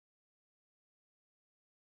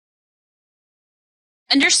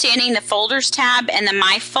understanding the Folders tab and the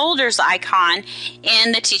My Folders icon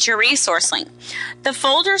in the Teacher Resource Link. The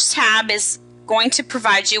Folders tab is going to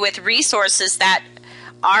provide you with resources that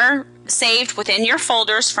are saved within your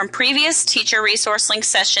folders from previous Teacher Resource Link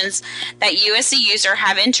sessions that you as a user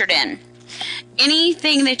have entered in.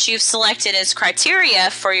 Anything that you've selected as criteria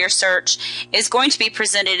for your search is going to be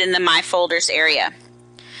presented in the My Folders area.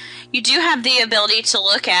 You do have the ability to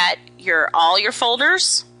look at all your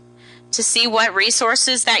folders to see what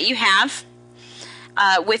resources that you have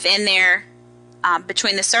within there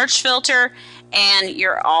between the search filter and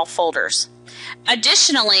your all folders.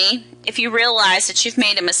 Additionally, if you realize that you've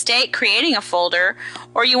made a mistake creating a folder,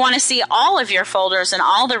 or you want to see all of your folders and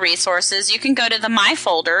all the resources, you can go to the My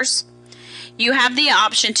Folders. You have the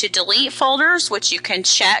option to delete folders, which you can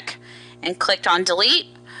check and click on delete,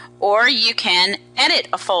 or you can edit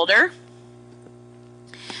a folder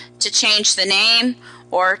to change the name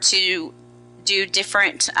or to do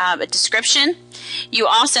different description. You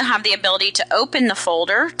also have the ability to open the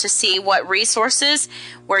folder to see what resources,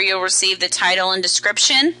 where you'll receive the title and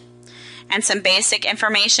description and some basic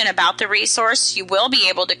information about the resource. You will be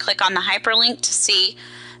able to click on the hyperlink to see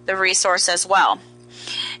the resource as well.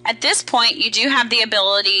 At this point, you do have the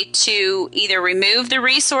ability to either remove the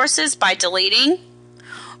resources by deleting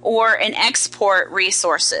or export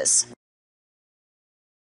resources.